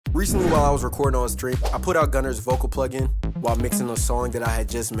Recently, while I was recording on stream, I put out Gunnr's vocal plugin while mixing a song that I had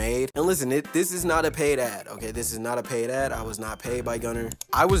just made. And listen, this is not a paid ad, okay? This is not a paid ad. I was not paid by Gunnr.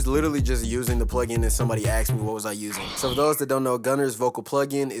 I was literally just using the plugin and somebody asked me what was I using. So for those that don't know, Gunnr's vocal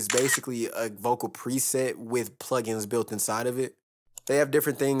plugin is basically a vocal preset with plugins built inside of it. They have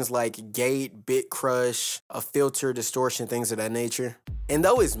different things like gate, bit crush, a filter, distortion, things of that nature. And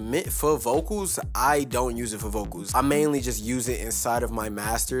though it's meant for vocals, I don't use it for vocals. I mainly just use it inside of my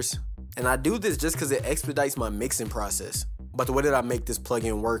masters. And I do this just because it expedites my mixing process. But the way that I make this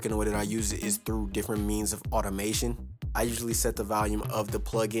plugin work and the way that I use it is through different means of automation. I usually set the volume of the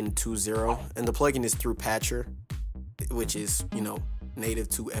plugin to 0. And the plugin is through Patcher, which is, you know, native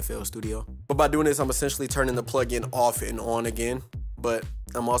to FL Studio. But by doing this, I'm essentially turning the plugin off and on again. But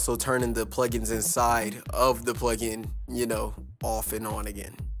I'm also turning the plugins inside of the plugin, you know, off and on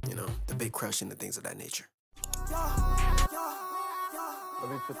again. You know, the big crush and the things of that nature. Let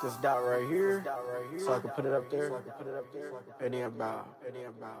me put this dot right here so I can put it up there. And then bow.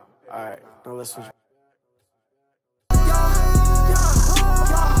 All right, now let's switch.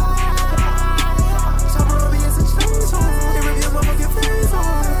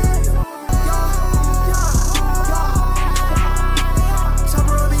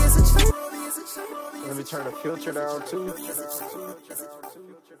 Let me turn the filter down too.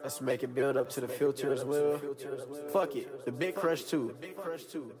 Let's make it build up to the filter as well. Fuck it, the big crush too.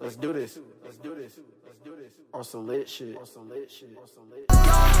 Let's do this. On some lit shit.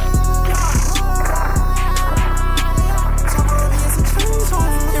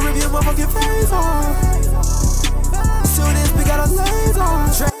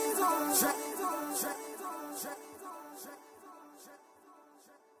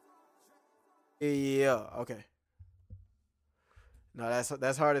 Yeah, okay. No,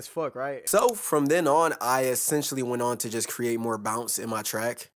 that's hard as fuck, right? So from then on, I essentially went on to just create more bounce in my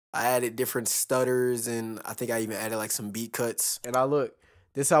track. I added different stutters, and I think I even added like some beat cuts. And look,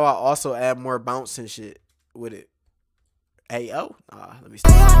 this is how I also add more bounce and shit with it. Hey, oh, let me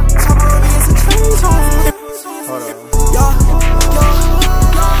stop. Hold on.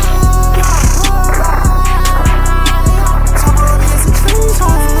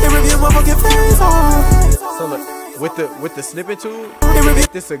 So look, with the snippet tool,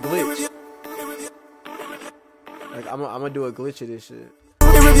 this a glitch. Like I'm gonna do a glitch of this shit.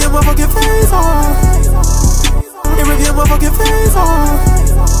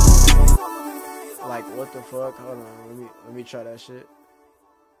 Like what the fuck? Hold on, let me try that shit.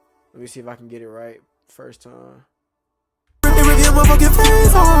 Let me see if I can get it right first time.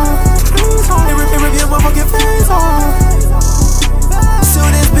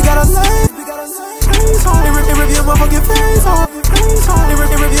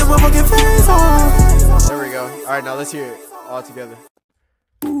 There we go. All right, now let's hear it all together.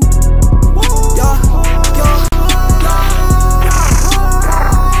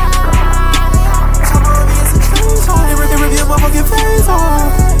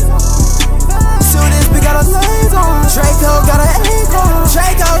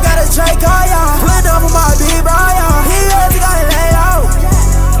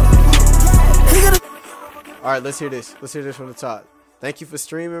 All right, let's hear this. Let's hear this from the top. Thank you for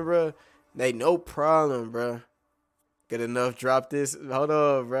streaming, bro. Hey, no problem, bro. Good enough. Drop this. Hold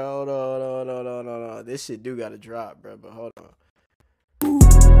on, bro. Hold on. This shit do gotta drop, bro. But hold on.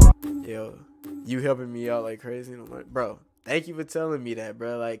 Yo, you helping me out like crazy. I'm like, bro, thank you for telling me that,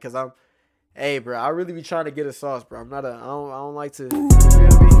 bro. Like, cause hey, bro, I really be trying to get a sauce, bro. I don't like to. You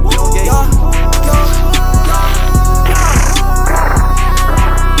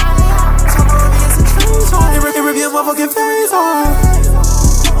feel me?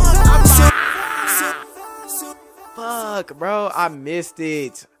 Fuck, bro, I missed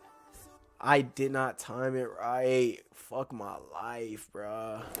it. I did not time it right. Fuck my life,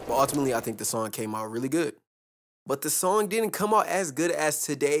 bro. But ultimately, I think the song came out really good. But the song didn't come out as good as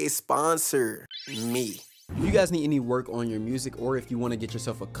today's sponsor, me. If you guys need any work on your music, or if you want to get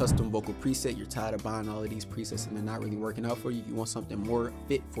yourself a custom vocal preset, you're tired of buying all of these presets and they're not really working out for you, you want something more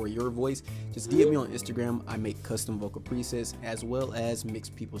fit for your voice, just DM me on Instagram. I make custom vocal presets as well as mix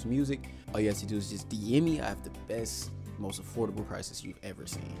people's music. All you have to do is just DM me. I have the best, most affordable prices you've ever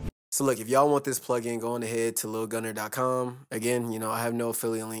seen. So look, if y'all want this plugin, go on ahead to lilgunnr.com. Again, you know, I have no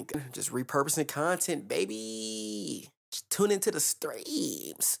affiliate link. Just repurposing content, baby. Just tune into the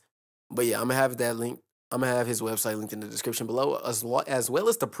streams. But yeah, I'm gonna have that link. I'm gonna have his website linked in the description below, as well as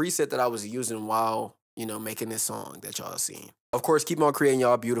the preset that I was using while, you know, making this song that y'all seen. Of course, keep on creating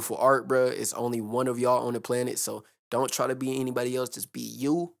y'all beautiful art, bro. It's only one of y'all on the planet, so don't try to be anybody else. Just be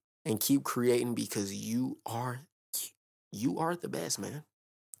you and keep creating, because you are the best, man.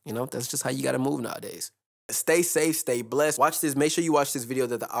 You know, that's just how you gotta move nowadays. Stay safe, stay blessed. Watch this, make sure you watch this video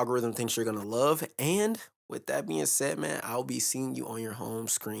that the algorithm thinks you're gonna love. And with that being said, man, I'll be seeing you on your home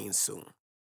screen soon.